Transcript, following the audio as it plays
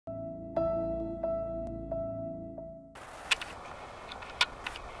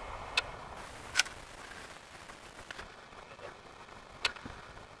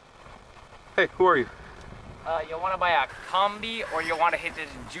Hey, who are you? You wanna buy a combi or you wanna hit this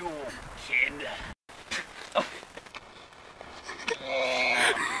jewel, kid? Oh.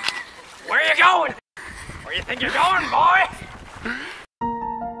 Where you going? Where you think you're going, boy?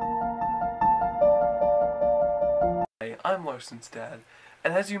 Hey, I'm Larson's dad,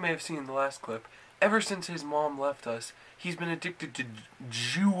 and as you may have seen in the last clip, ever since his mom left us, he's been addicted to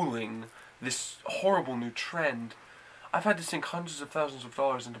jeweling, this horrible new trend. I've had to sink hundreds of thousands of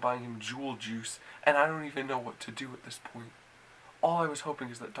dollars into buying him jewel juice, and I don't even know what to do at this point. All I was hoping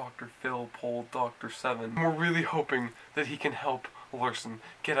is that Dr. Phil pulled Dr. Seven. We're really hoping that he can help Larson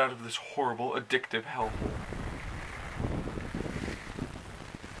get out of this horrible, addictive hellhole.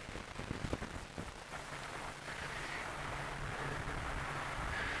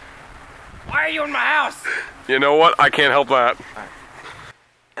 Why are you in my house? You know what? I can't help that.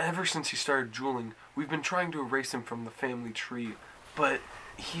 Ever since he started jeweling, we've been trying to erase him from the family tree, but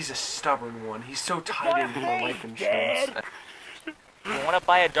he's a stubborn one. He's so tied into the life insurance. You wanna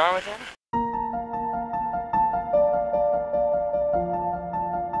buy a Darmatan?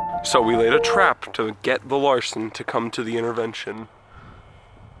 So we laid a trap to get the Larson to come to the intervention.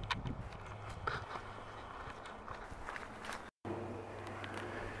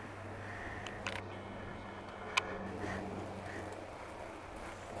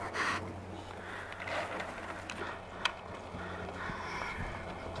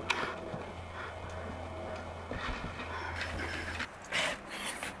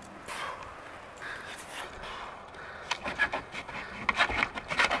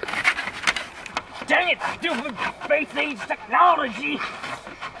 Dang it, stupid space-age technology!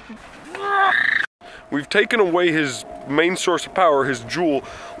 We've taken away his main source of power, his jewel.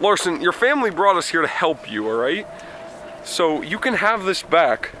 Larson, your family brought us here to help you, alright? So you can have this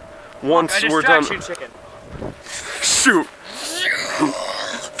back once we're done. Chicken. Shoot!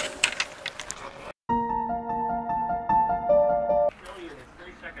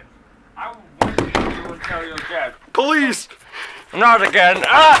 I will tell your dad. Police! Not again!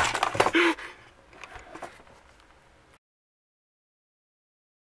 Ah!